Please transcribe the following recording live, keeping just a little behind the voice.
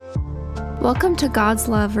Welcome to God's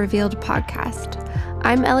Love Revealed podcast.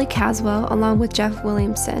 I'm Ellie Caswell along with Jeff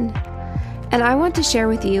Williamson, and I want to share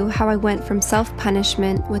with you how I went from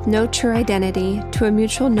self-punishment with no true identity to a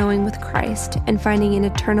mutual knowing with Christ and finding an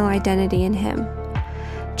eternal identity in Him.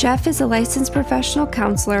 Jeff is a licensed professional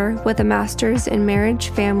counselor with a master's in marriage,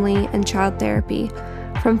 family, and child therapy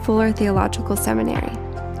from Fuller Theological Seminary.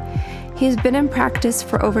 He's been in practice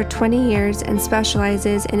for over 20 years and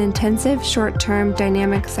specializes in intensive short-term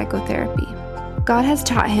dynamic psychotherapy. God has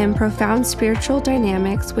taught him profound spiritual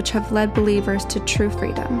dynamics which have led believers to true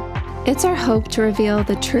freedom. It's our hope to reveal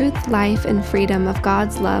the truth, life, and freedom of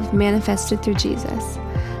God's love manifested through Jesus.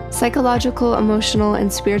 Psychological, emotional,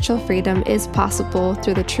 and spiritual freedom is possible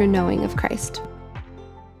through the true knowing of Christ.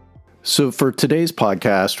 So for today's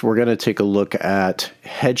podcast, we're going to take a look at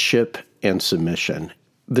headship and submission.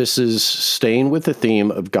 This is staying with the theme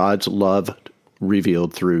of God's love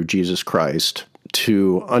revealed through Jesus Christ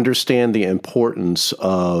to understand the importance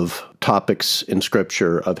of topics in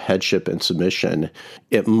Scripture of headship and submission.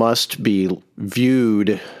 It must be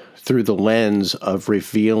viewed through the lens of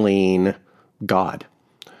revealing God.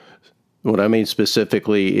 What I mean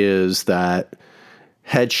specifically is that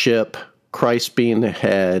headship, Christ being the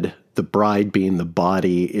head, the bride being the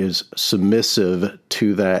body, is submissive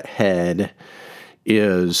to that head,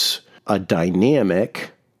 is a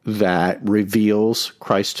dynamic that reveals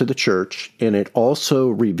Christ to the church, and it also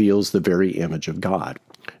reveals the very image of God.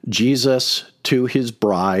 Jesus to his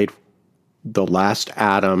bride, the last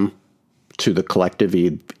Adam to the collective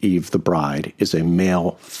Eve, the bride, is a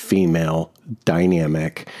male-female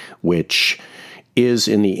dynamic, which is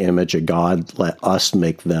in the image of God. Let us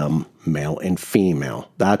make them male and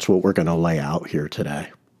female. That's what we're going to lay out here today.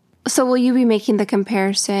 So will you be making the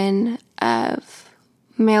comparison of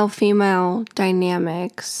male-female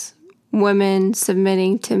dynamics, women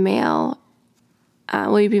submitting to male?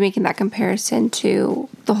 Will you be making that comparison to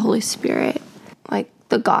the Holy Spirit, like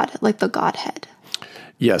the Godhead?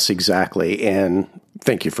 Yes, exactly. And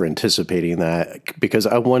thank you for anticipating that, because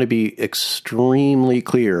I want to be extremely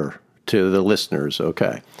clear to the listeners,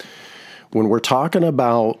 okay? When we're talking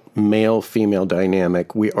about male-female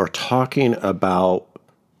dynamic, we are talking about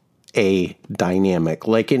a dynamic,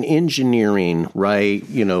 like in engineering, right?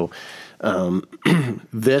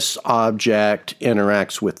 This object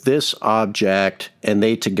interacts with this object, and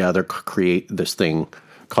they together create this thing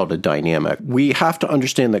called a dynamic. We have to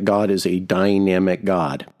understand that God is a dynamic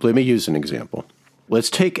God. Let me use an example. Let's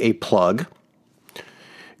take a plug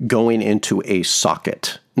going into a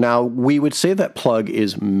socket. Now, we would say that plug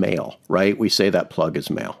is male, right? We say that plug is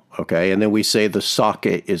male, okay? And then we say the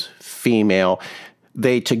socket is female.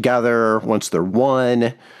 They together, once they're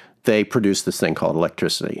one, they produce this thing called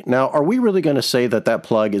electricity. Now, are we really going to say that that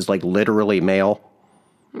plug is like literally male?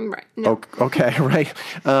 Right. No. Okay, right.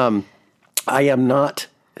 I am not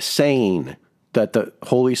saying that the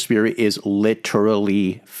Holy Spirit is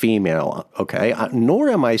literally female, okay? Nor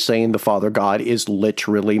am I saying the Father God is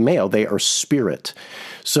literally male. They are spirit.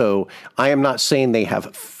 So I am not saying they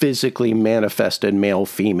have physically manifested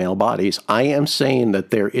male-female bodies. I am saying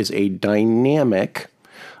that there is a dynamic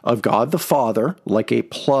of God the Father, like a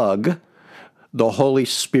plug, the Holy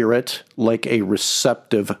Spirit, like a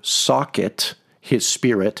receptive socket, his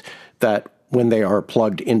spirit, that when they are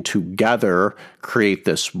plugged in together, create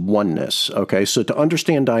this oneness, okay? So to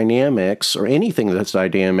understand dynamics, or anything that's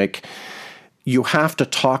dynamic, you have to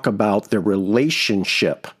talk about the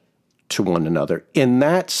relationship to one another. In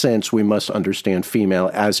that sense, we must understand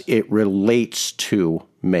female as it relates to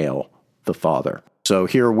male, the Father. So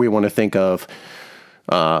here we want to think of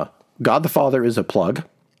God the Father is a plug,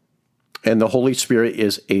 and the Holy Spirit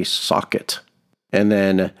is a socket. And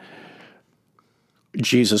then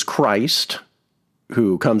Jesus Christ,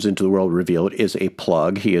 who comes into the world revealed, is a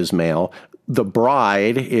plug. He is male. The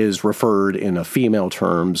bride is referred in a female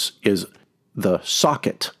terms, is the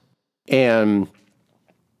socket. And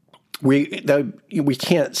we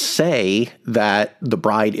can't say that the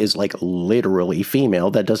bride is like literally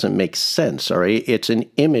female. That doesn't make sense, all right? It's an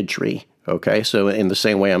imagery, okay? So in the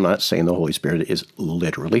same way, I'm not saying the Holy Spirit is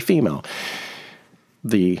literally female.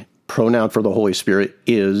 The pronoun for the Holy Spirit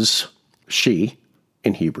is she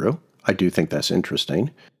in Hebrew. I do think that's interesting.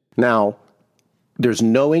 Now, there's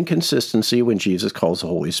no inconsistency when Jesus calls the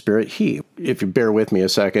Holy Spirit he. If you bear with me a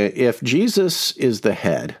second, if Jesus is the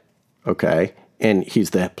head, okay, and he's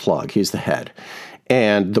the plug, he's the head,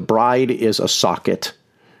 and the bride is a socket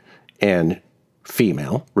and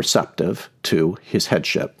female, receptive to his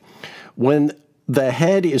headship, when the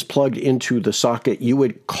head is plugged into the socket, you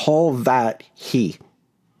would call that he.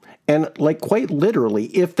 And like quite literally,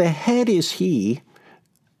 if the head is he,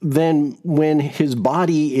 then when his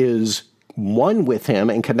body is one with him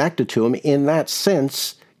and connected to him. In that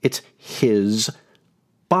sense, it's his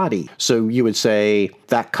body. So you would say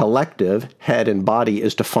that collective, head and body,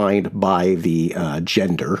 is defined by the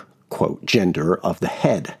gender, quote, gender of the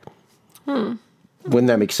head. Wouldn't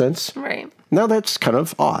that make sense? Right. Now, that's kind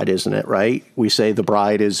of odd, isn't it, right? We say the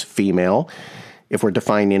bride is female if we're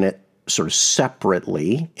defining it sort of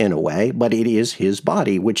separately in a way, but it is his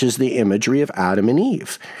body, which is the imagery of Adam and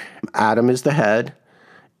Eve. Adam is the head.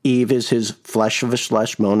 Eve is his flesh of his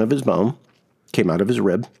flesh, bone of his bone, came out of his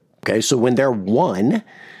rib. Okay, so when they're one,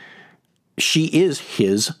 she is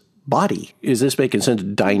his body. Is this making sense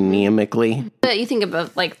dynamically? But you think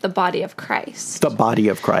about like the body of Christ. The body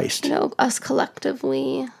of Christ. Us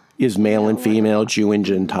collectively. Is male and female, Jew and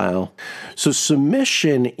Gentile. So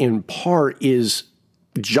submission in part is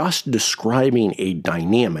just describing a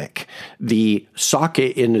dynamic. The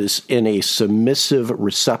socket is in a submissive,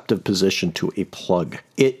 receptive position to a plug.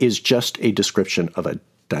 It is just a description of a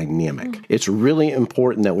dynamic. It's really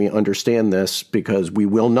important that we understand this because we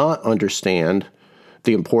will not understand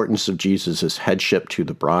the importance of Jesus' headship to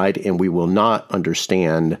the bride, and we will not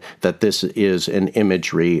understand that this is an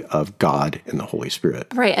imagery of God and the Holy Spirit.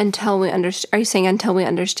 Right, until we understand. Are you saying until we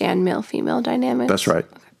understand male-female dynamics? That's right.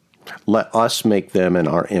 Okay. Let us make them in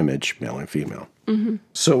our image, male and female.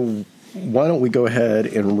 So why don't we go ahead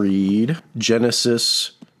and read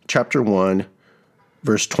Genesis chapter 1,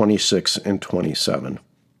 verse 26 and 27.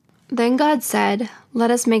 Then God said, "Let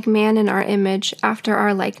us make man in our image, after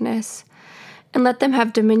our likeness, and let them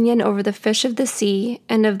have dominion over the fish of the sea,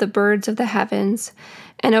 and of the birds of the heavens,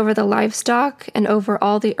 and over the livestock, and over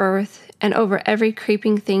all the earth, and over every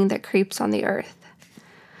creeping thing that creeps on the earth."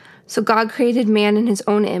 So God created man in his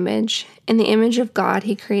own image. In the image of God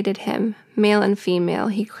he created him. Male and female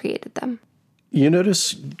he created them. You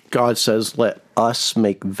notice God says, let us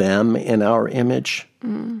make them in our image.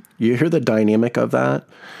 You hear the dynamic of that?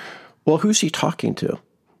 Well, who's he talking to?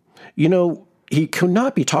 You know, he could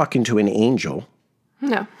not be talking to an angel.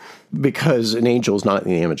 No. Because an angel is not in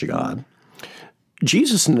the image of God.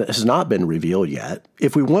 Jesus has not been revealed yet.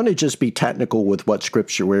 If we want to just be technical with what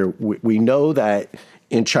Scripture, where we know that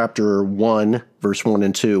in chapter 1, verse 1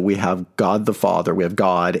 and 2, we have God the Father, we have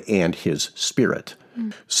God and his Spirit.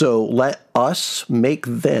 So let us make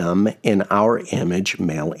them in our image,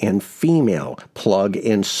 male and female. Plug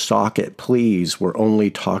and socket, please. We're only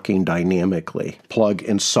talking dynamically. Plug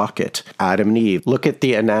and socket. Adam and Eve. Look at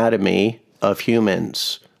the anatomy of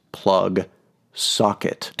humans. Plug,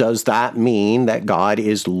 socket. Does that mean that God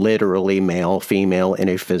is literally male, female in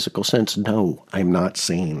a physical sense? No, I'm not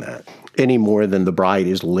saying that. Any more than the bride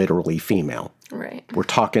is literally female. Right. We're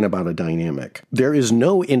talking about a dynamic. There is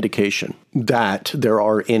no indication that there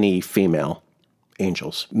are any female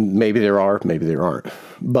angels. Maybe there are, maybe there aren't.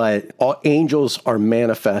 But all angels are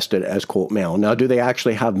manifested as, quote, male. Now, do they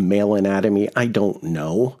actually have male anatomy? I don't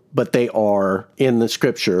know. But they are, in the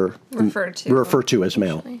Scripture, referred to as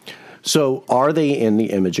male. So are they in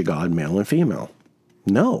the image of God, male and female?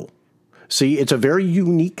 No. See, it's a very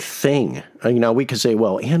unique thing. We could say,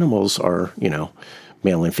 well, animals are,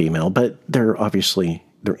 male and female, but they're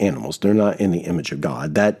animals. They're not in the image of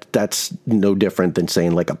God. That's no different than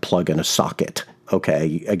saying like a plug and a socket.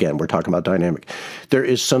 Okay, again, we're talking about dynamic. There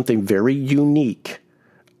is something very unique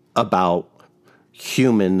about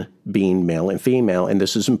human being male and female, and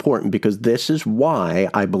this is important because this is why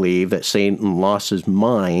I believe that Satan lost his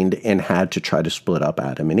mind and had to try to split up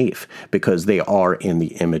Adam and Eve, because they are in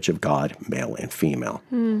the image of God, male and female.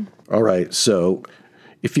 All right, so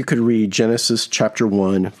if you could read Genesis chapter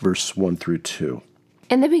 1, verse 1 through 2.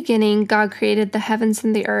 In the beginning, God created the heavens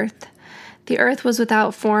and the earth. The earth was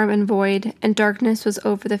without form and void, and darkness was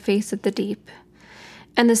over the face of the deep.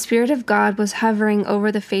 And the Spirit of God was hovering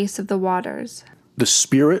over the face of the waters. The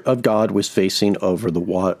Spirit of God was facing over the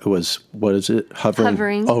water,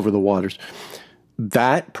 Hovering over the waters.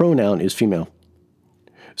 That pronoun is female.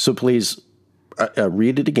 So please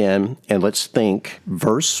read it again, and let's think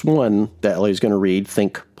verse 1 that Ellie's going to read,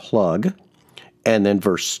 think plug, and then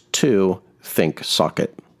verse 2, think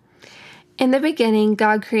socket. In the beginning,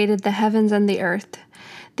 God created the heavens and the earth.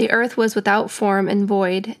 The earth was without form and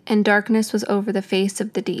void, and darkness was over the face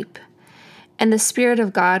of the deep. And the Spirit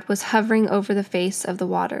of God was hovering over the face of the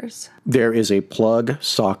waters. There is a plug,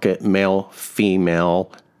 socket, male,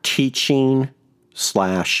 female, teaching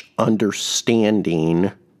 /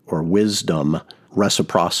 understanding or wisdom,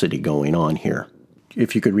 reciprocity going on here.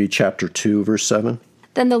 If you could read chapter 2, verse 7.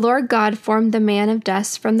 Then the Lord God formed the man of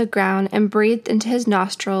dust from the ground and breathed into his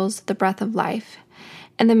nostrils the breath of life,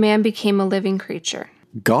 and the man became a living creature.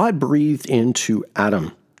 God breathed into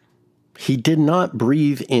Adam He did not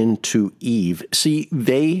breathe into Eve. See,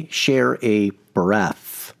 they share a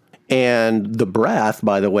breath. And the breath,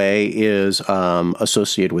 by the way, is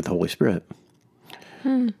associated with the Holy Spirit.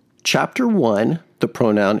 Chapter 1, the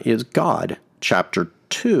pronoun is God. Chapter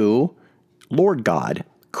 2, Lord God.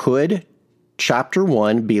 Could chapter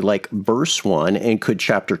 1 be like verse 1, and could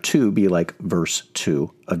chapter 2 be like verse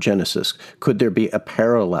 2 of Genesis? Could there be a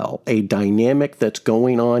parallel, a dynamic that's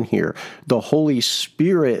going on here? The Holy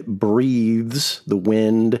Spirit breathes, the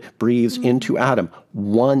wind breathes into Adam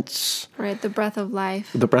once. Right, the breath of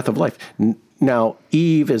life. The breath of life. Now,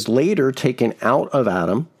 Eve is later taken out of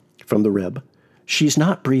Adam from the rib. She's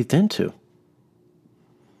not breathed into.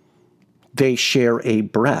 They share a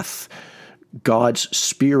breath. God's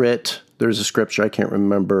Spirit, there's a scripture, I can't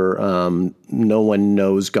remember, no one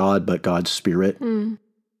knows God but God's Spirit. Do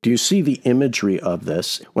you see the imagery of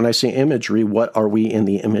this? When I say imagery, what are we in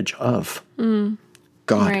the image of?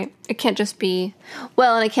 God. Right. It can't just be,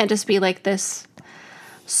 and it can't just be like this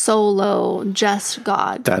solo, just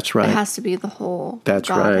God. That's right. It has to be the whole That's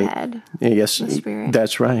Godhead. Right. Yes, the Spirit.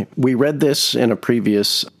 That's right. We read this in a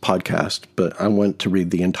previous podcast, but I want to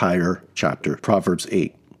read the entire chapter, Proverbs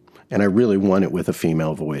 8. And I really want it with a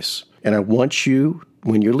female voice. And I want you,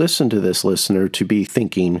 when you listen to this, listener, to be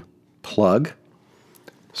thinking plug,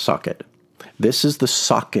 socket. This is the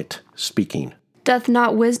socket speaking. Doth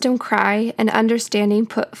not wisdom cry, and understanding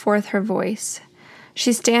put forth her voice?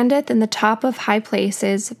 She standeth in the top of high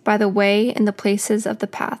places, by the way in the places of the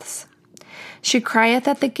paths. She crieth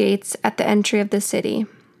at the gates, at the entry of the city.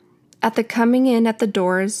 At the coming in at the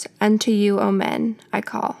doors, unto you, O men, I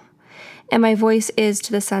call. And my voice is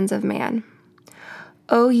to the sons of man.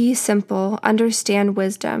 O ye simple, understand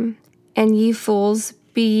wisdom, and ye fools,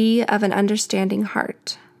 be ye of an understanding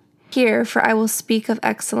heart. Hear, for I will speak of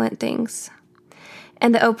excellent things.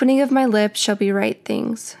 And the opening of my lips shall be right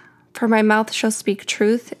things. For my mouth shall speak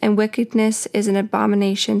truth, and wickedness is an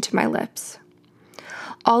abomination to my lips.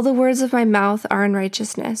 All the words of my mouth are in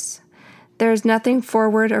righteousness. There is nothing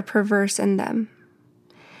forward or perverse in them.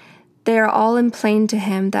 They are all in plain to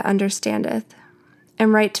him that understandeth,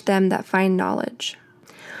 and right to them that find knowledge.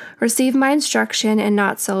 Receive my instruction, and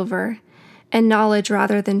not silver, and knowledge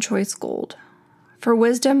rather than choice gold. For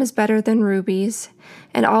wisdom is better than rubies,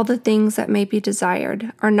 and all the things that may be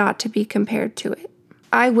desired are not to be compared to it.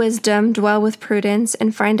 I, wisdom, dwell with prudence,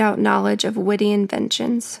 and find out knowledge of witty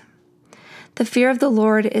inventions. The fear of the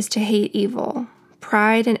Lord is to hate evil,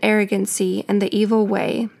 pride and arrogancy, and the evil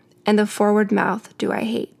way, and the forward mouth do I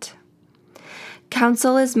hate.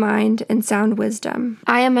 Counsel is mind and sound wisdom.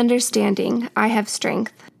 I am understanding, I have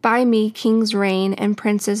strength. By me kings reign and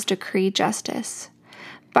princes decree justice.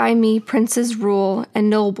 By me princes rule and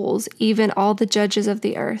nobles, even all the judges of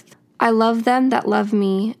the earth. I love them that love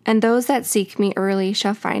me, and those that seek me early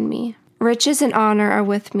shall find me. Riches and honor are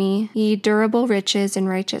with me, ye durable riches and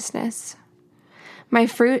righteousness. My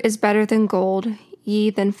fruit is better than gold, ye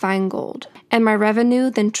than fine gold, and my revenue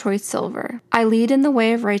than choice silver. I lead in the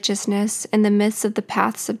way of righteousness in the midst of the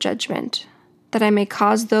paths of judgment, that I may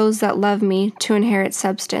cause those that love me to inherit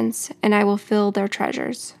substance, and I will fill their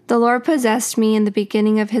treasures. The Lord possessed me in the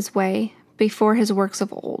beginning of his way, before his works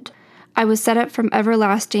of old. I was set up from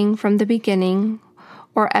everlasting, from the beginning,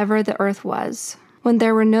 or ever the earth was. When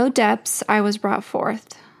there were no depths, I was brought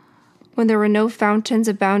forth, when there were no fountains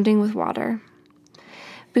abounding with water.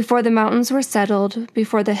 Before the mountains were settled,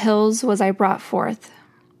 before the hills was I brought forth.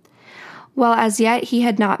 While as yet he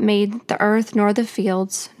had not made the earth nor the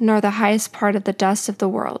fields, nor the highest part of the dust of the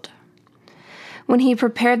world. When he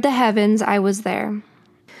prepared the heavens, I was there.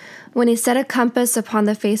 When he set a compass upon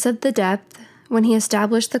the face of the depth, when he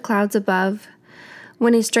established the clouds above,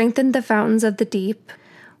 when he strengthened the fountains of the deep,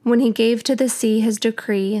 when he gave to the sea his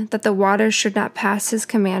decree that the waters should not pass his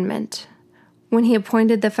commandment, when he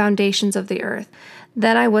appointed the foundations of the earth,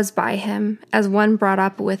 then I was by him, as one brought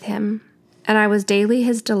up with him, and I was daily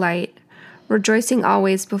his delight, rejoicing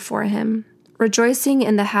always before him, rejoicing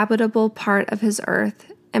in the habitable part of his earth,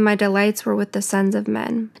 and my delights were with the sons of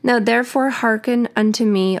men. Now therefore hearken unto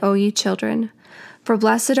me, O ye children, for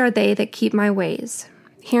blessed are they that keep my ways.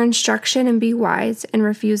 Hear instruction and be wise, and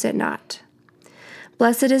refuse it not.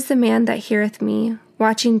 Blessed is the man that heareth me,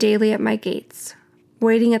 watching daily at my gates,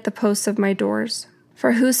 waiting at the posts of my doors.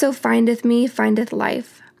 For whoso findeth me findeth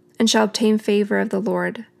life, and shall obtain favor of the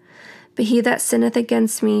Lord. But he that sinneth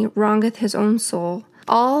against me wrongeth his own soul.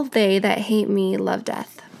 All they that hate me love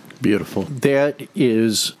death. Beautiful. That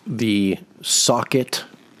is the socket,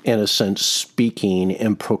 in a sense, speaking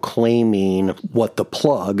and proclaiming what the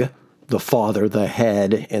plug, the father, the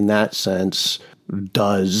head, in that sense,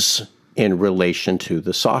 does in relation to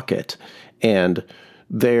the socket. And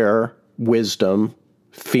there, wisdom,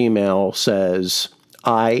 female says,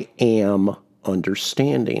 I am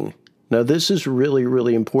understanding. Now, this is really,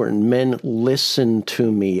 really important. Men, listen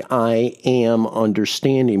to me. I am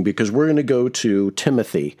understanding, because we're going to go to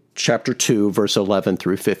Timothy chapter 2, verse 11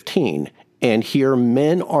 through 15. And here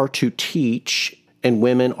men are to teach and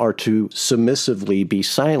women are to submissively be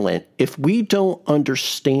silent. If we don't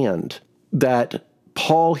understand that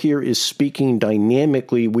Paul here is speaking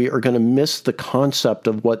dynamically, we are going to miss the concept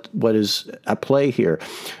of what is at play here.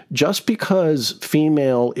 Just because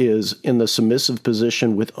female is in the submissive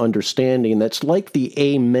position with understanding, that's like the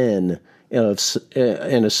amen in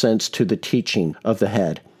a sense to the teaching of the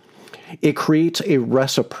head. It creates a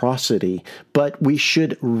reciprocity, but we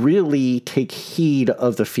should really take heed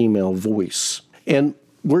of the female voice. And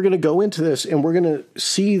we're going to go into this, and we're going to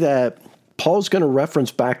see that Paul's going to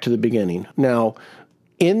reference back to the beginning. Now,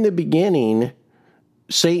 in the beginning,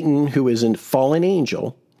 Satan, who is a fallen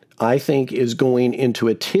angel, I think is going into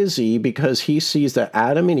a tizzy because he sees that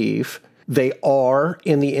Adam and Eve, they are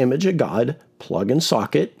in the image of God, plug and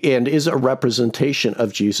socket, and is a representation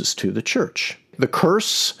of Jesus to the church. The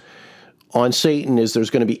curse on Satan is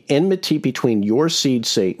there's going to be enmity between your seed,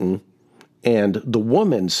 Satan, and the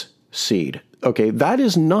woman's seed. Okay, that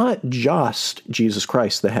is not just Jesus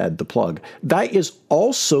Christ, the head, the plug. That is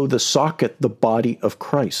also the socket, the body of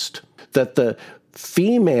Christ. That the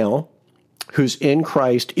female who's in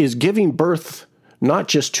Christ is giving birth not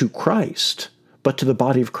just to Christ, but to the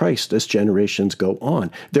body of Christ as generations go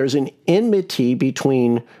on. There's an enmity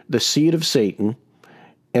between the seed of Satan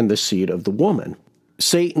and the seed of the woman.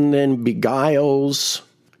 Satan then beguiles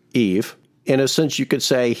Eve. In a sense, you could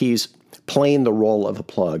say he's playing the role of a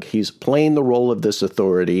plug. He's playing the role of this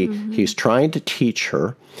authority. Mm-hmm. He's trying to teach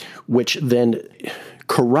her, which then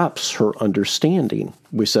corrupts her understanding.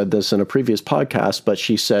 We said this in a previous podcast, but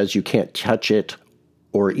she says you can't touch it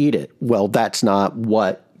or eat it. Well, that's not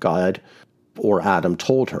what God or Adam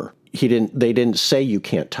told her. They didn't say you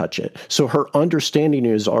can't touch it. So her understanding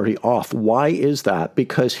is already off. Why is that?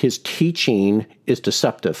 Because his teaching is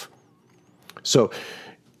deceptive. So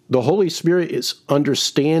the Holy Spirit is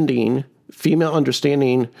understanding. Female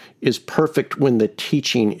understanding is perfect when the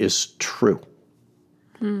teaching is true.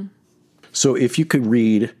 So if you could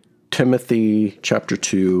read Timothy chapter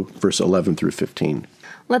 2, verse 11 through 15.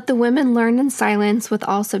 Let the women learn in silence with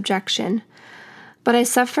all subjection. But I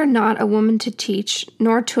suffer not a woman to teach,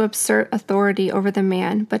 nor to assert authority over the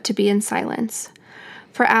man, but to be in silence.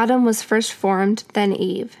 For Adam was first formed, then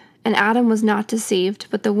Eve. And Adam was not deceived,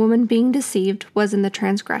 but the woman being deceived was in the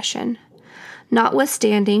transgression.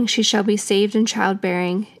 Notwithstanding, she shall be saved in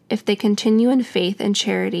childbearing, if they continue in faith and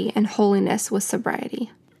charity and holiness with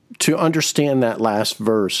sobriety. To understand that last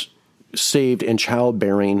verse, saved in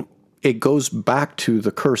childbearing, it goes back to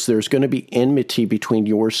the curse. There's going to be enmity between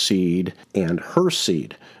your seed and her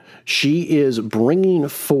seed. She is bringing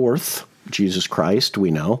forth Jesus Christ,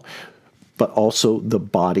 we know, but also the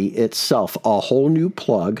body itself, a whole new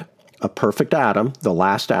plug, a perfect Adam, the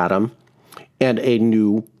last Adam, and a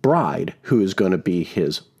new bride who is going to be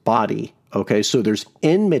his body. Okay, so there's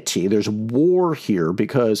enmity, there's war here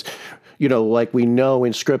because, like we know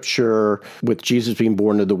in Scripture, with Jesus being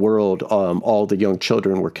born into the world, all the young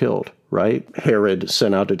children were killed, right? Herod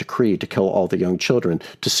sent out a decree to kill all the young children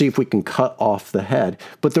to see if we can cut off the head.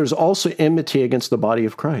 But there's also enmity against the body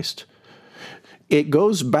of Christ. It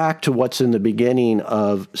goes back to what's in the beginning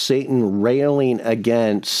of Satan railing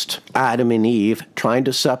against Adam and Eve, trying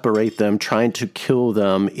to separate them, trying to kill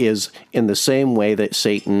them, is in the same way that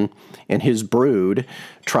Satan and his brood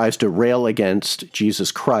tries to rail against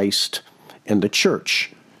Jesus Christ and the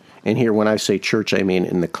church. And here, when I say church, I mean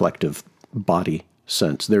in the collective body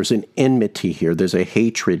sense. There's an enmity here. There's a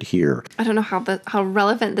hatred here. I don't know how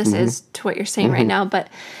relevant this is to what you're saying right now, but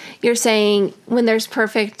you're saying when there's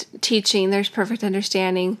perfect teaching, there's perfect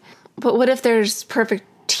understanding. But what if there's perfect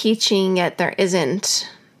teaching yet there isn't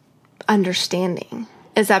understanding?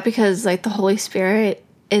 Is that because the Holy Spirit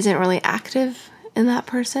isn't really active in that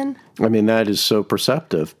person? I mean, that is so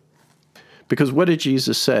perceptive. Because what did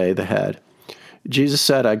Jesus say, the head? Jesus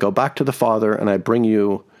said, I go back to the Father and I bring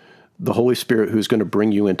you the Holy Spirit, who's going to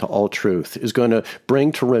bring you into all truth, is going to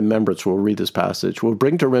bring to remembrance, we'll read this passage, will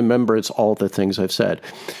bring to remembrance all the things I've said.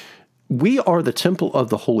 We are the temple of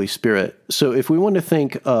the Holy Spirit. So if we want to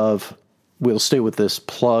think of, we'll stay with this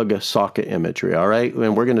plug socket imagery, all right?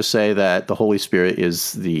 And we're going to say that the Holy Spirit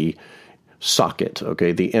is the socket,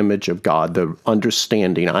 okay, the image of God, the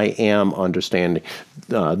understanding. I am understanding.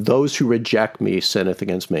 Those who reject me sinneth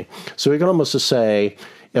against me. So we can almost say,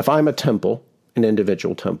 if I'm a temple, an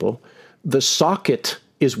individual temple, the socket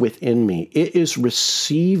is within me. It is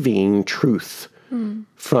receiving truth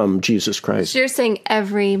from Jesus Christ. So you're saying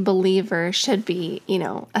every believer should be,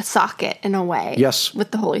 a socket in a way. Yes.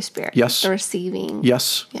 With the Holy Spirit. Yes. The receiving.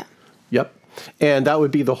 Yes. Yeah. Yep. And that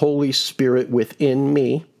would be the Holy Spirit within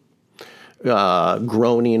me,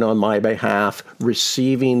 groaning on my behalf,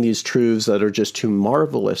 receiving these truths that are just too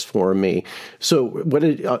marvelous for me. So what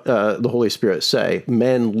did the Holy Spirit say?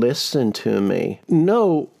 Men, listen to me.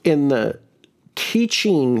 No, in the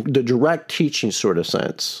teaching, the direct teaching sort of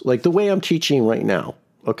sense, like the way I'm teaching right now,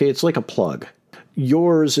 okay, it's like a plug.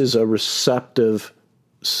 Yours is a receptive,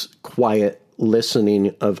 quiet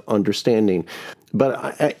listening of understanding.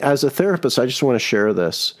 But as a therapist, I just want to share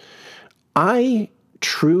this. I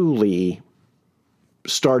truly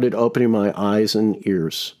started opening my eyes and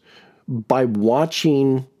ears by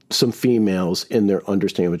watching some females in their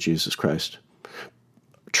understanding of Jesus Christ.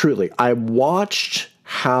 Truly, I watched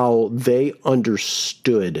how they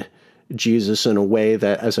understood Jesus in a way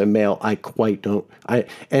that as a male, I quite don't.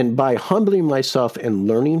 And by humbling myself and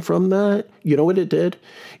learning from that, you know what it did?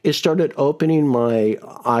 It started opening my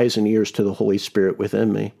eyes and ears to the Holy Spirit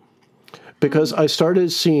within me. Because I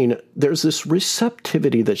started seeing there's this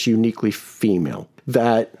receptivity that's uniquely female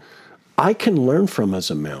that I can learn from as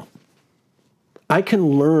a male. I can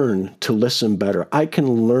learn to listen better. I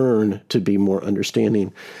can learn to be more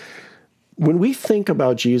understanding. When we think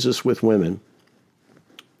about Jesus with women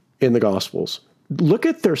in the Gospels, look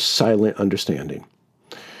at their silent understanding.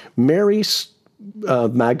 Mary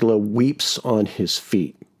Magdalene weeps on his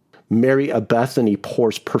feet. Mary of Bethany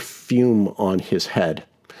pours perfume on his head.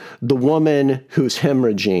 The woman who's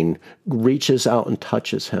hemorrhaging reaches out and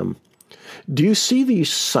touches him. Do you see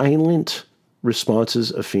these silent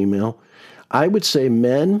responses of female? I would say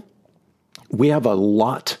men, we have a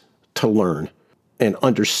lot to learn and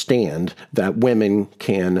understand that women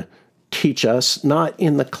can teach us, not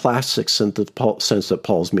in the classic sense that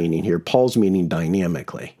Paul's meaning here. Paul's meaning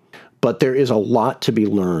dynamically. But there is a lot to be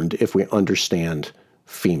learned if we understand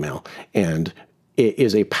female. And it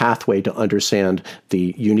is a pathway to understand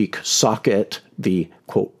the unique socket, the,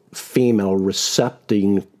 quote, female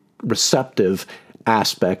receptive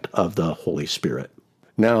aspect of the Holy Spirit.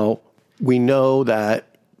 Now, we know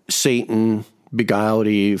that Satan beguiled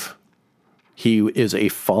Eve. He is a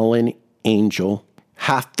fallen angel.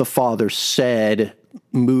 Hath the Father said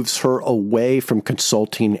moves her away from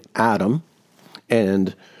consulting Adam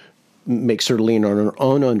and makes her lean on her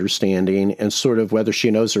own understanding, and sort of, whether she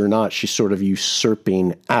knows it or not, she's sort of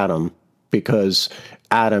usurping Adam because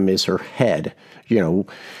Adam is her head,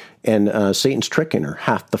 and Satan's tricking her,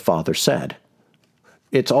 hath the Father said.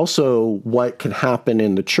 It's also what can happen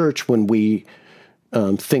in the church when we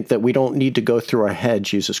think that we don't need to go through our head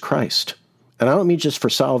Jesus Christ. And I don't mean just for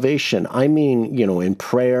salvation. I mean, in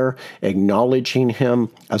prayer, acknowledging him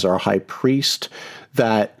as our high priest,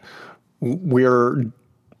 that we're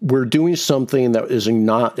doing something that is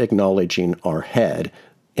not acknowledging our head.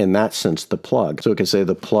 In that sense, the plug. So we could say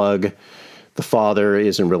the plug, the Father,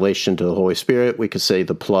 is in relation to the Holy Spirit. We could say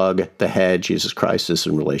the plug, the head, Jesus Christ, is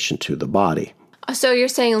in relation to the body. So you're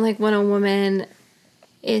saying, like, when a woman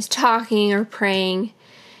is talking or praying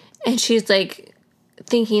and she's like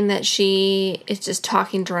thinking that she is just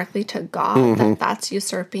talking directly to God, that's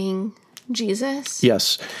usurping Jesus?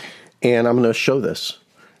 Yes. And I'm going to show this.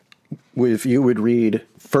 If you would read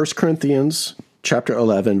 1 Corinthians chapter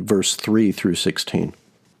 11, verse 3 through 16.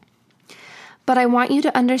 But I want you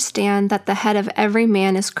to understand that the head of every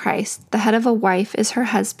man is Christ, the head of a wife is her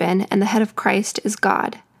husband, and the head of Christ is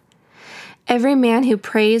God. Every man who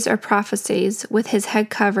prays or prophesies with his head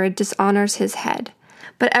covered dishonors his head.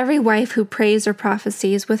 But every wife who prays or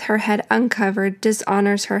prophesies with her head uncovered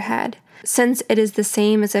dishonors her head, since it is the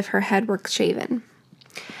same as if her head were shaven.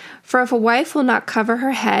 For if a wife will not cover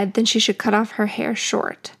her head, then she should cut off her hair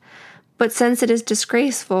short. But since it is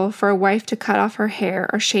disgraceful for a wife to cut off her hair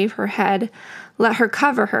or shave her head, let her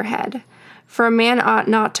cover her head. For a man ought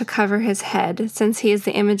not to cover his head, since he is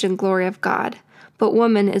the image and glory of God, but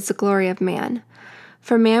woman is the glory of man.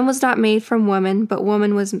 For man was not made from woman, but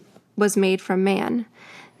woman was made from man.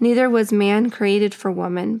 Neither was man created for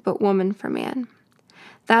woman, but woman for man.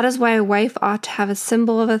 That is why a wife ought to have a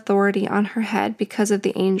symbol of authority on her head because of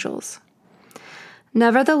the angels.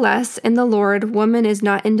 Nevertheless, in the Lord, woman is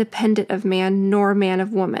not independent of man, nor man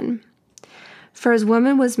of woman. For as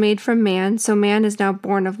woman was made from man, so man is now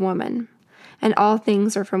born of woman, and all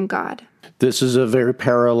things are from God. This is a very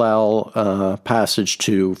parallel passage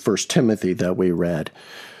to 1 Timothy that we read.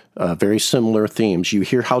 Very similar themes. You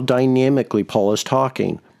hear how dynamically Paul is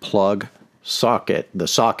talking. Plug, socket. The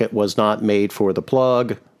socket was not made for the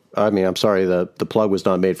plug. The plug was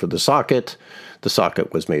not made for the socket. The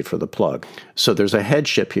socket was made for the plug. So there's a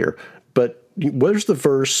headship here. But where's the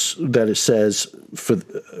verse that it says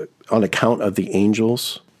on account of the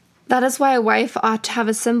angels? That is why a wife ought to have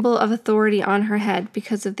a symbol of authority on her head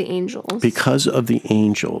because of the angels. Because of the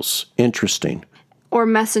angels. Interesting. Or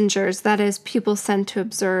messengers, that is, people sent to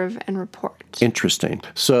observe and report. Interesting.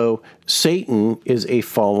 So Satan is a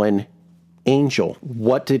fallen angel.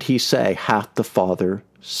 What did he say? Hath the Father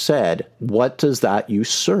said. What does that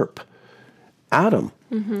usurp? Adam.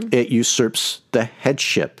 Mm-hmm. It usurps the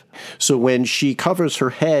headship. So when she covers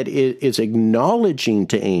her head, it is acknowledging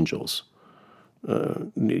to angels,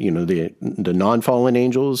 the non-fallen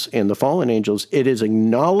angels and the fallen angels, it is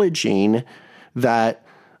acknowledging that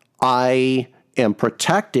I am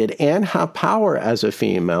protected and have power as a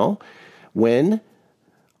female when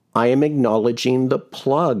I am acknowledging the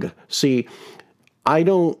plug. See, I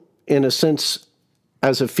don't, in a sense,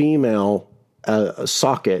 as a female, a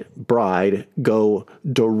socket bride, go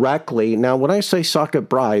directly. Now, when I say socket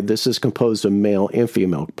bride, this is composed of male and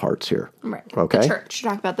female parts here. Right. Okay. The church.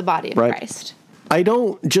 Talk about the body of Christ. I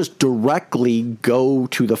don't just directly go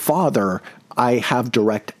to the Father. I have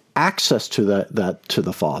direct access to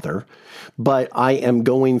the Father, but I am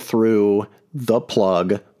going through the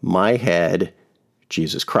plug, my head,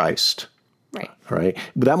 Jesus Christ. Right. All right.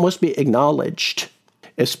 But that must be acknowledged,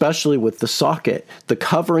 especially with the socket. The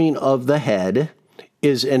covering of the head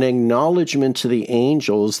is an acknowledgement to the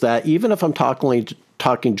angels that even if I'm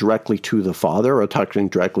talking directly to the Father or talking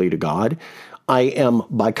directly to God, I am,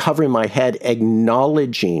 by covering my head,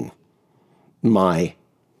 acknowledging my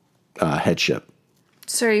headship.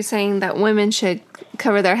 So are you saying that women should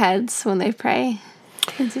cover their heads when they pray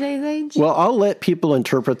in today's age? Well, I'll let people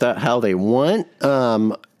interpret that how they want.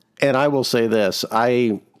 And I will say this.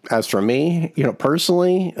 As for me,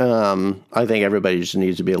 personally, I think everybody just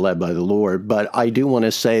needs to be led by the Lord. But I do want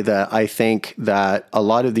to say that I think that a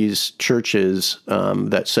lot of these churches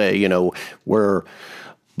that say, we're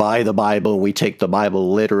by the Bible, we take the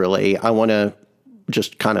Bible literally, I want to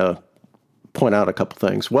just kind of point out a couple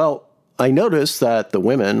things. Well, I noticed that the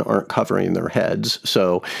women aren't covering their heads,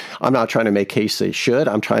 so I'm not trying to make a case they should.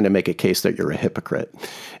 I'm trying to make a case that you're a hypocrite.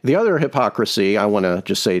 The other hypocrisy I want to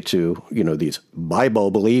just say to, these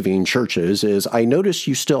Bible-believing churches is I notice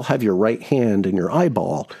you still have your right hand in your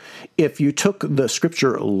eyeball. If you took the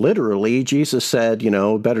scripture literally, Jesus said,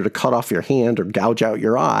 better to cut off your hand or gouge out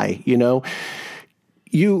your eye,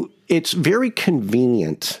 It's very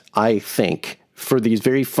convenient, I think, for these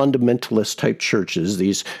very fundamentalist type churches,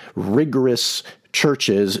 these rigorous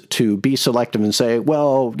churches, to be selective and say,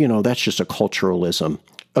 well, that's just a culturalism.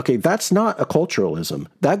 Okay, that's not a culturalism.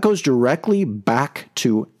 That goes directly back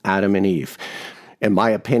to Adam and Eve. In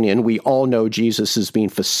my opinion, we all know Jesus is being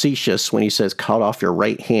facetious when he says, cut off your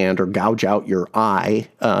right hand or gouge out your eye.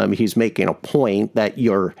 He's making a point that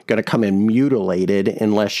you're going to come in mutilated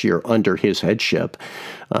unless you're under his headship,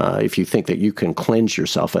 if you think that you can cleanse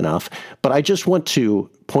yourself enough. But I just want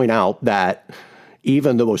to point out that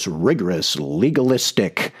even the most rigorous,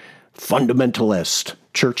 legalistic, fundamentalist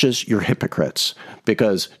churches, you're hypocrites.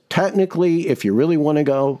 Because technically, if you really want to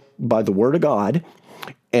go by the word of God,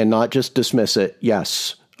 and not just dismiss it,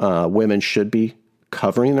 yes, women should be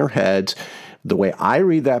covering their heads. The way I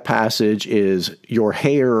read that passage is your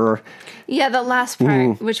hair. Yeah, the last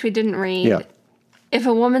part, which we didn't read. Yeah. If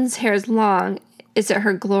a woman's hair is long, is it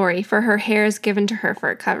her glory? For her hair is given to her for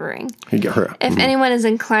a covering. If anyone is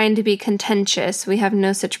inclined to be contentious, we have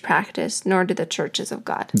no such practice, nor do the churches of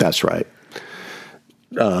God. That's right.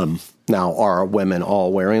 Now, are women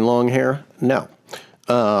all wearing long hair? No.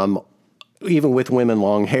 Even with women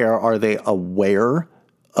long hair, are they aware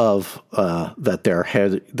of that their hair,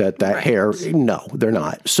 right. hair? No, they're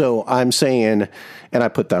not. So I'm saying, and I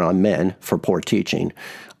put that on men for poor teaching.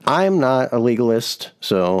 I'm not a legalist,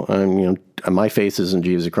 so my faith is in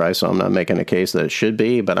Jesus Christ, so I'm not making a case that it should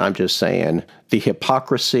be, but I'm just saying the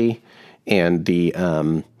hypocrisy and the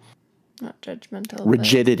not judgmental,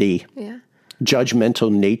 rigidity,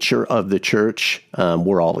 judgmental nature of the church,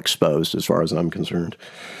 we're all exposed as far as I'm concerned.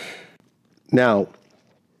 Now,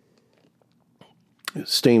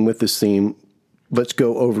 staying with this theme, let's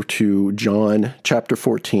go over to John chapter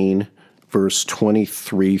 14, verse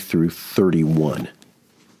 23 through 31.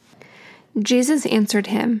 Jesus answered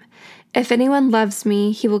him, "If anyone loves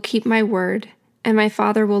me, he will keep my word, and my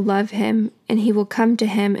Father will love him, and he will come to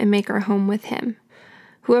him and make our home with him.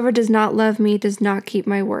 Whoever does not love me does not keep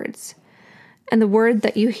my words. And the word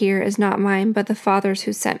that you hear is not mine, but the Father's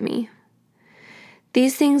who sent me.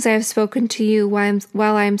 These things I have spoken to you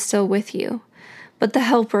while I am still with you. But the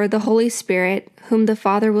Helper, the Holy Spirit, whom the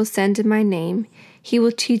Father will send in my name, he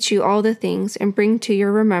will teach you all the things and bring to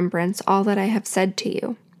your remembrance all that I have said to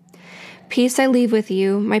you. Peace I leave with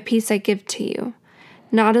you, my peace I give to you.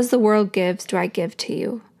 Not as the world gives do I give to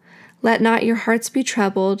you. Let not your hearts be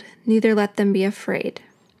troubled, neither let them be afraid.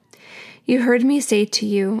 You heard me say to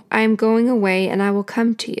you, I am going away, and I will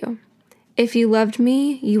come to you. If you loved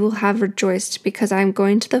me, you will have rejoiced, because I am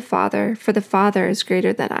going to the Father, for the Father is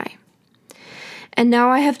greater than I. And now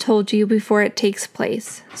I have told you before it takes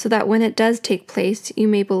place, so that when it does take place, you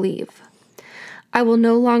may believe. I will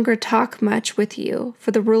no longer talk much with you,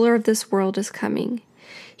 for the ruler of this world is coming.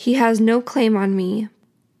 He has no claim on me,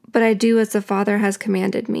 but I do as the Father has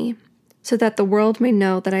commanded me, so that the world may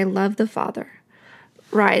know that I love the Father.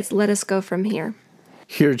 Rise, let us go from here.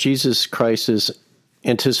 Here, Jesus Christ is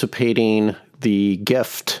anticipating the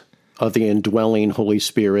gift of the indwelling Holy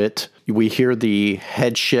Spirit. We hear the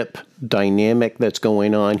headship dynamic that's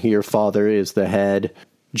going on here. Father is the head.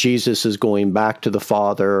 Jesus is going back to the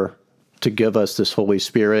Father to give us this Holy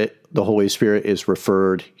Spirit. The Holy Spirit is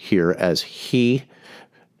referred here as He.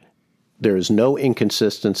 There is no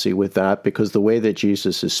inconsistency with that, because the way that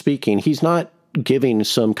Jesus is speaking, He's not giving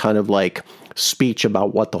some kind of like speech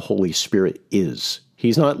about what the Holy Spirit is.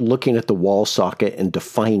 He's not looking at the wall socket and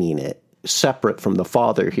defining it separate from the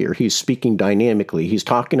Father here. He's speaking dynamically. He's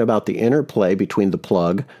talking about the interplay between the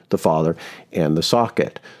plug, the Father, and the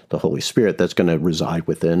socket, the Holy Spirit, that's going to reside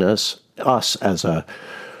within us as a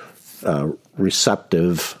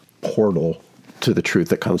receptive portal to the truth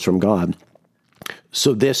that comes from God.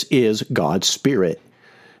 So this is God's Spirit,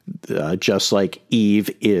 just like Eve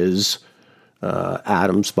is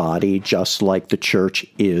Adam's body, just like the church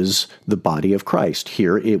is the body of Christ.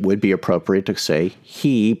 Here it would be appropriate to say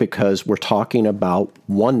He, because we're talking about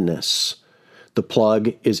oneness. The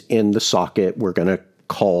plug is in the socket. We're going to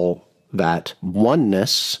call that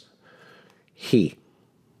oneness He.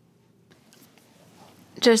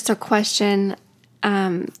 Just a question.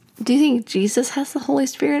 Do you think Jesus has the Holy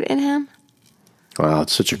Spirit in Him? Wow,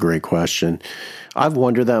 it's such a great question. I've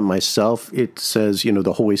wondered that myself. It says,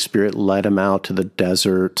 the Holy Spirit led Him out to the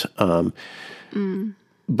desert.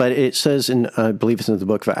 But it says, I believe it's in the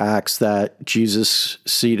book of Acts, that Jesus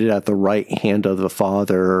seated at the right hand of the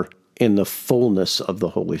Father in the fullness of the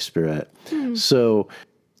Holy Spirit. So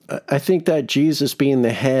I think that Jesus being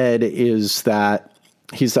the head is that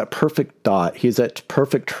He's that perfect dot. He's that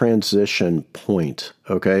perfect transition point,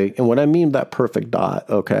 okay? And what I mean that perfect dot,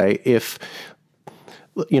 okay, if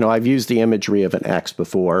I've used the imagery of an X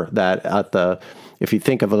before, that if you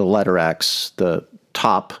think of the letter X, the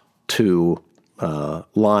top two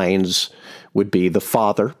lines would be the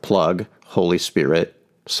Father, plug, Holy Spirit,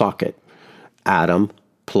 socket, Adam,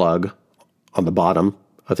 plug on the bottom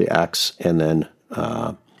of the X, and then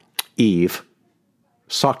Eve,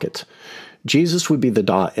 socket. Jesus would be the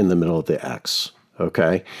dot in the middle of the X,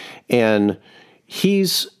 okay? And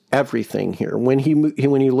He's everything here. When he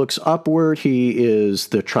looks upward, He is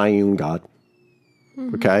the triune God,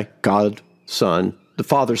 okay? God, Son, the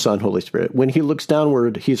Father, Son, Holy Spirit. When He looks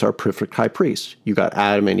downward, He's our perfect high priest. You got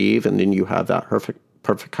Adam and Eve, and then you have that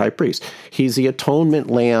perfect high priest. He's the atonement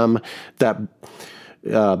lamb that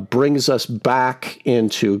brings us back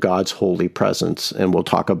into God's holy presence, and we'll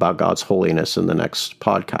talk about God's holiness in the next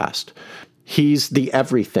podcast. He's the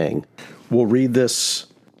everything. We'll read this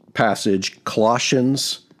passage,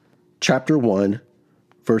 Colossians chapter 1,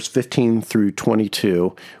 verse 15 through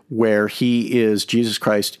 22, where Jesus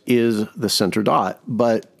Christ is the center dot.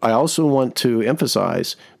 But I also want to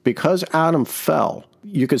emphasize, because Adam fell,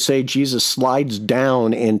 you could say Jesus slides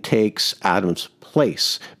down and takes Adam's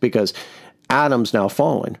place, because Adam's now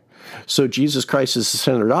fallen. So Jesus Christ is the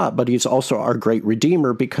center dot, but He's also our great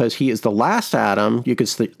Redeemer, because He is the last Adam. You could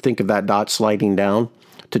think of that dot sliding down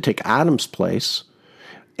to take Adam's place,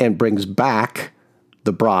 and brings back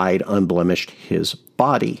the bride, unblemished, His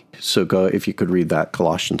body. So go, if you could read that,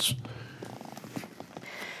 Colossians.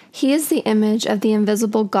 He is the image of the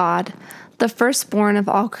invisible God, the firstborn of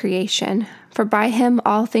all creation. For by Him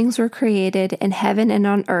all things were created, in heaven and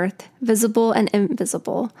on earth, visible and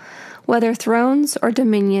invisible. Whether thrones or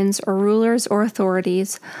dominions or rulers or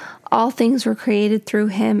authorities, all things were created through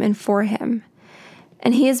Him and for Him.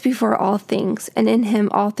 And He is before all things, and in Him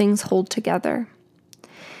all things hold together.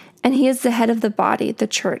 And He is the head of the body, the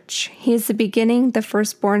church. He is the beginning, the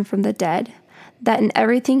firstborn from the dead, that in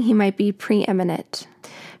everything He might be preeminent.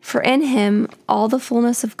 For in Him all the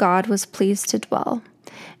fullness of God was pleased to dwell,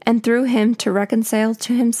 and through Him to reconcile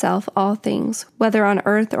to Himself all things, whether on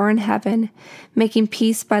earth or in heaven, making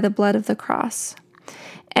peace by the blood of the cross.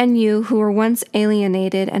 And you, who were once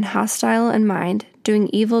alienated and hostile in mind, doing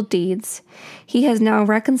evil deeds, He has now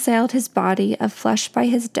reconciled His body of flesh by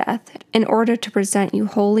His death, in order to present you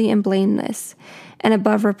holy and blameless, and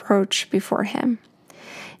above reproach before Him.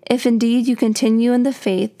 If indeed you continue in the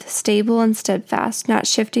faith, stable and steadfast, not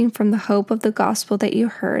shifting from the hope of the gospel that you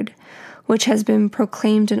heard, which has been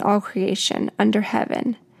proclaimed in all creation under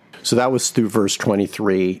heaven. So that was through verse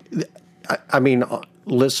 23. I mean,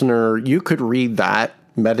 listener, you could read that,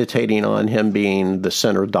 meditating on him being the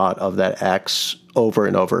center dot of that X over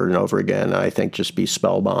and over and over again. And I think just be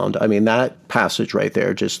spellbound. I mean, that passage right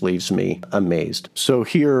there just leaves me amazed. So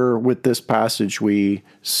here with this passage, we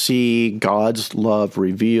see God's love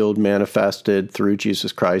revealed, manifested through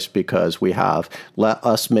Jesus Christ, because we have let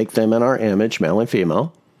us make them in our image, male and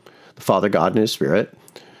female, the Father, God, and His Spirit,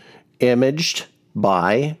 imaged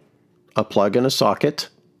by a plug and a socket,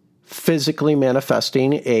 physically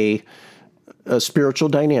manifesting a spiritual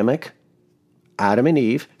dynamic, Adam and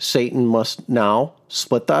Eve. Satan must now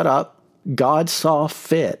split that up. God saw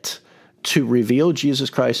fit to reveal Jesus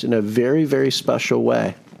Christ in a very, very special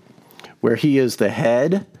way, where He is the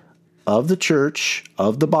head of the church,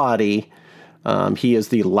 of the body. He is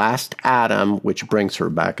the last Adam, which brings her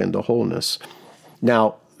back into wholeness.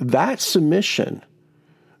 Now, that submission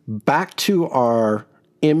back to our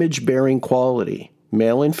image-bearing quality,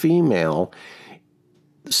 male and female,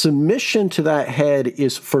 submission to that head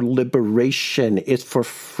is for liberation. It's for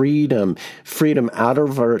freedom. Freedom out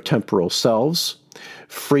of our temporal selves.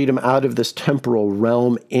 Freedom out of this temporal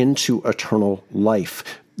realm into eternal life.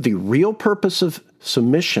 The real purpose of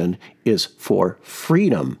submission is for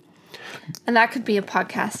freedom. And that could be a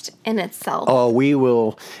podcast in itself. Oh, we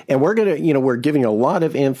will. And we're going to, we're giving a lot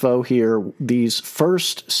of info here. These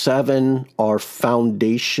first 7 are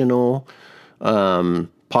foundational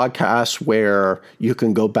podcasts where you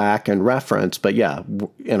can go back and reference. But yeah,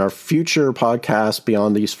 in our future podcasts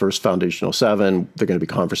beyond these first foundational 7, they're going to be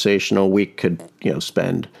conversational. We could,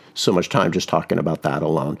 spend so much time just talking about that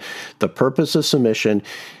alone. The purpose of submission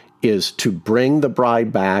is to bring the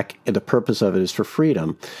bride back, and the purpose of it is for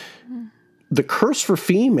freedom. The curse for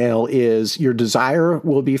female is your desire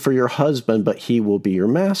will be for your husband, but he will be your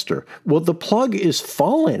master. Well, the plug is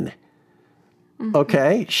fallen.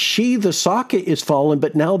 Okay? The socket is fallen,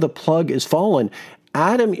 but now the plug is fallen.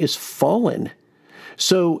 Adam is fallen.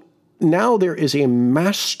 So now there is a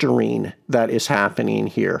mastering that is happening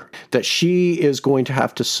here that she is going to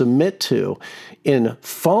have to submit to in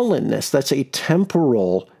fallenness. That's a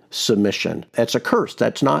temporal submission. That's a curse.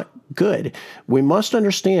 That's not good. We must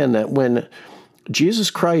understand that when Jesus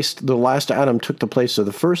Christ, the last Adam, took the place of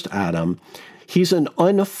the first Adam, He's an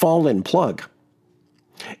unfallen plug.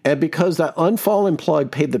 And because that unfallen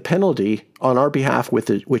plug paid the penalty on our behalf,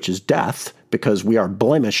 which is death, because we are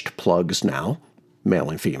blemished plugs now, male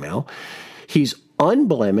and female, He's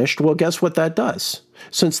unblemished. Well, guess what that does?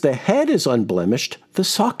 Since the head is unblemished, the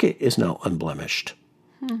socket is now unblemished.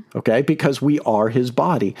 Okay, because we are His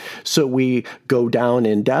body. So we go down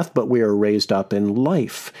in death, but we are raised up in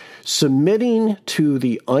life. Submitting to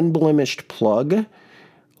the unblemished plug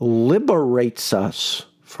liberates us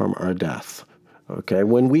from our death. Okay,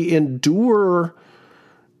 when we endure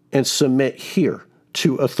and submit here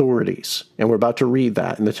to authorities, and we're about to read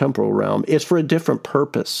that in the temporal realm, it's for a different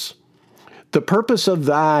purpose. The purpose of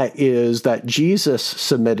that is that Jesus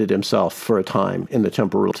submitted Himself for a time in the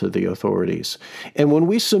temporal to the authorities. And when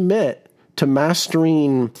we submit to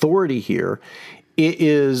mastering authority here, it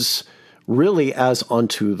is really as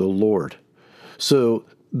unto the Lord. So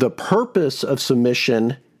the purpose of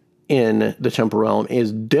submission in the temporal realm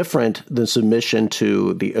is different than submission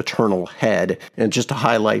to the eternal head. And just to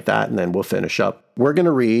highlight that, and then we'll finish up. We're going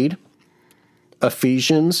to read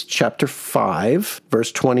Ephesians chapter 5,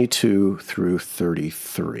 verse 22 through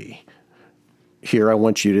 33. Here I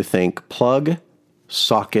want you to think plug,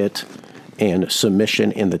 socket, and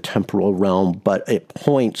submission in the temporal realm, but it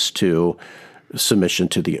points to submission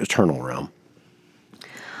to the eternal realm.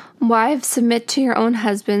 Wives, submit to your own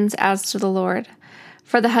husbands as to the Lord.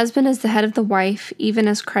 For the husband is the head of the wife, even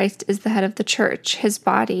as Christ is the head of the church, His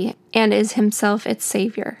body, and is Himself its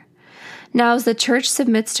Savior. Now as the church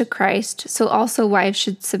submits to Christ, so also wives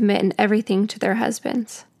should submit in everything to their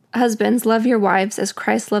husbands. Husbands, love your wives as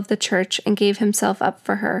Christ loved the church and gave Himself up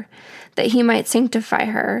for her, that He might sanctify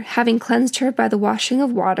her, having cleansed her by the washing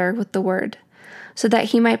of water with the word, so that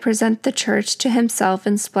He might present the church to Himself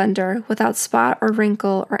in splendor, without spot or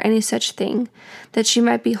wrinkle or any such thing, that she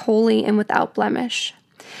might be holy and without blemish.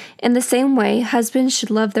 In the same way, husbands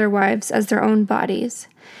should love their wives as their own bodies.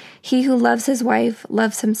 He who loves his wife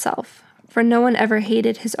loves himself. For no one ever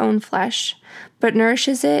hated his own flesh, but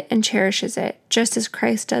nourishes it and cherishes it, just as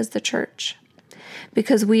Christ does the church,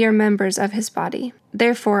 because we are members of His body.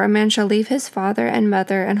 Therefore a man shall leave his father and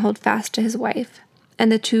mother and hold fast to his wife, and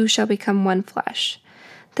the two shall become one flesh.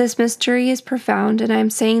 This mystery is profound, and I am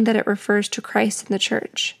saying that it refers to Christ and the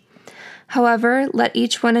church. However, let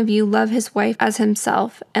each one of you love his wife as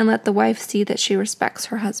himself, and let the wife see that she respects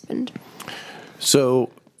her husband.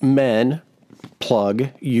 So, men, plug,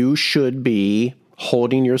 you should be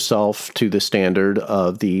holding yourself to the standard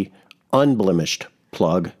of the unblemished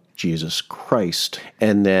plug, Jesus Christ.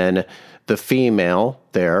 And then the female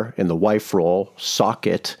there in the wife role,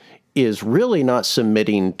 socket, is really not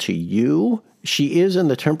submitting to you. She is in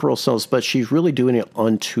the temporal sense, but she's really doing it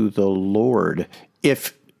unto the Lord.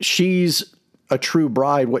 If she's a true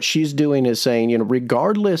bride, what she's doing is saying,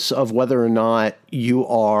 regardless of whether or not you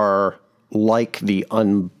are like the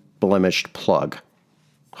unblemished plug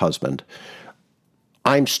husband,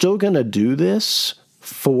 I'm still going to do this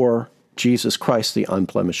for Jesus Christ, the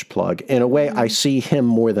unblemished plug. In a way, I see him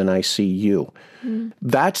more than I see you.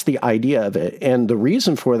 That's the idea of it. And the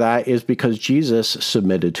reason for that is because Jesus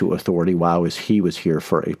submitted to authority while he was here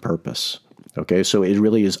for a purpose. Okay, so it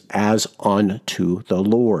really is as unto the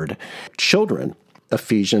Lord. Children,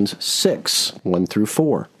 Ephesians 6,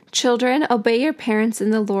 1-4. Children, obey your parents in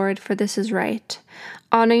the Lord, for this is right.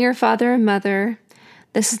 Honor your father and mother.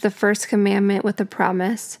 This is the first commandment with a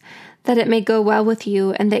promise, that it may go well with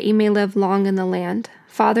you and that you may live long in the land.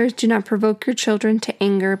 Fathers, do not provoke your children to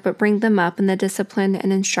anger, but bring them up in the discipline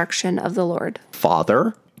and instruction of the Lord.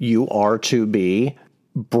 Father, you are to be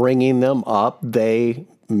bringing them up. They,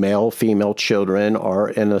 male, female children, are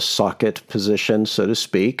in a socket position, so to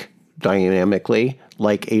speak, dynamically,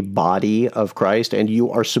 like a body of Christ, and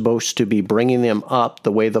you are supposed to be bringing them up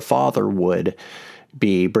the way the Father would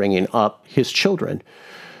be bringing up his children.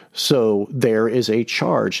 So there is a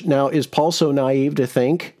charge. Now, is Paul so naive to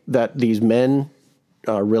think that these men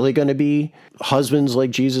are really going to be husbands like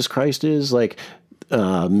Jesus Christ is? Like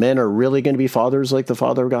men are really going to be fathers like the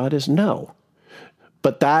Father of God is? No.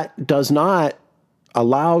 But that does not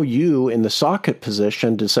allow you in the socket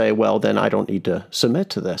position to say, well, then I don't need to submit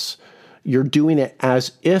to this. You're doing it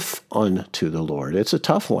as if unto the Lord. It's a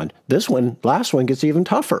tough one. Last one gets even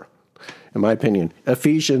tougher, in my opinion.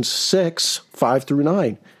 Ephesians 6,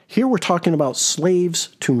 5-9. Here we're talking about slaves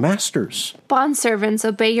to masters. Bondservants,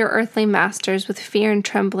 obey your earthly masters with fear and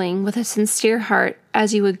trembling, with a sincere heart,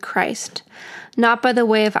 as you would Christ, not by the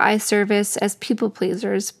way of eye service as people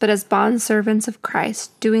pleasers, but as bondservants of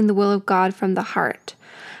Christ, doing the will of God from the heart,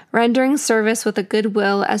 rendering service with a good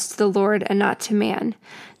will as to the Lord and not to man,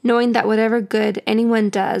 knowing that whatever good anyone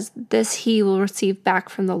does, this he will receive back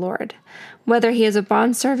from the Lord, whether he is a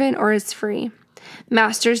bondservant or is free.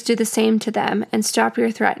 Masters, do the same to them, and stop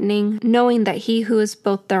your threatening, knowing that he who is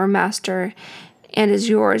both their master and is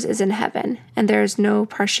yours is in heaven, and there is no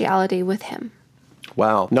partiality with him.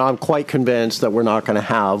 Wow. Now, I'm quite convinced that we're not going to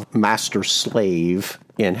have master-slave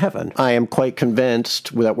in heaven. I am quite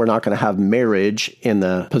convinced that we're not going to have marriage in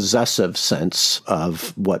the possessive sense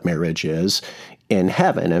of what marriage is in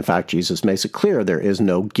heaven. In fact, Jesus makes it clear there is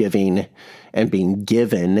no giving and being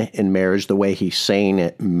given in marriage the way he's saying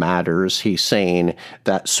it matters. He's saying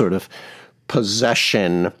that sort of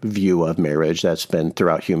possession view of marriage that's been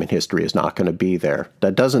throughout human history is not going to be there.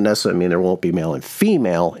 That doesn't necessarily mean there won't be male and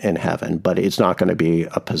female in heaven, but it's not going to be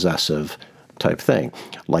a possessive type thing,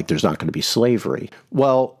 like there's not going to be slavery.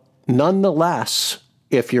 Well, nonetheless,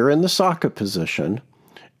 if you're in the socket position,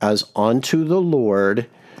 as unto the Lord,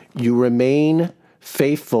 you remain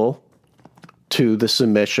faithful to the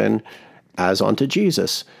submission as unto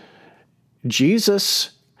Jesus.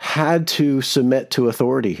 Jesus had to submit to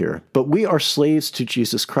authority here, but we are slaves to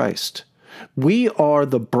Jesus Christ. We are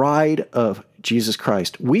the bride of Jesus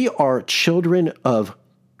Christ. We are children of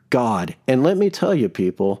God. And let me tell you,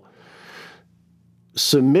 people,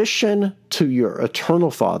 submission to your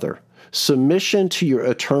eternal Father, submission to your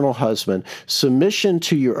eternal husband, submission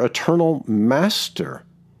to your eternal master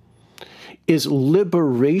is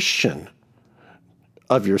liberation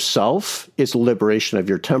of yourself, it's liberation of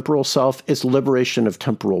your temporal self, it's liberation of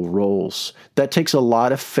temporal roles. That takes a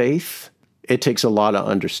lot of faith. It takes a lot of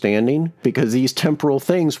understanding, because these temporal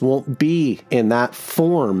things won't be in that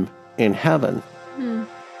form in heaven.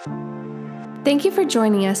 Thank you for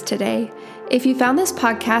joining us today. If you found this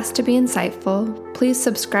podcast to be insightful, please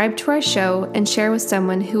subscribe to our show and share with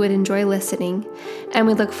someone who would enjoy listening. And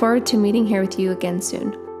we look forward to meeting here with you again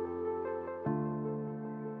soon.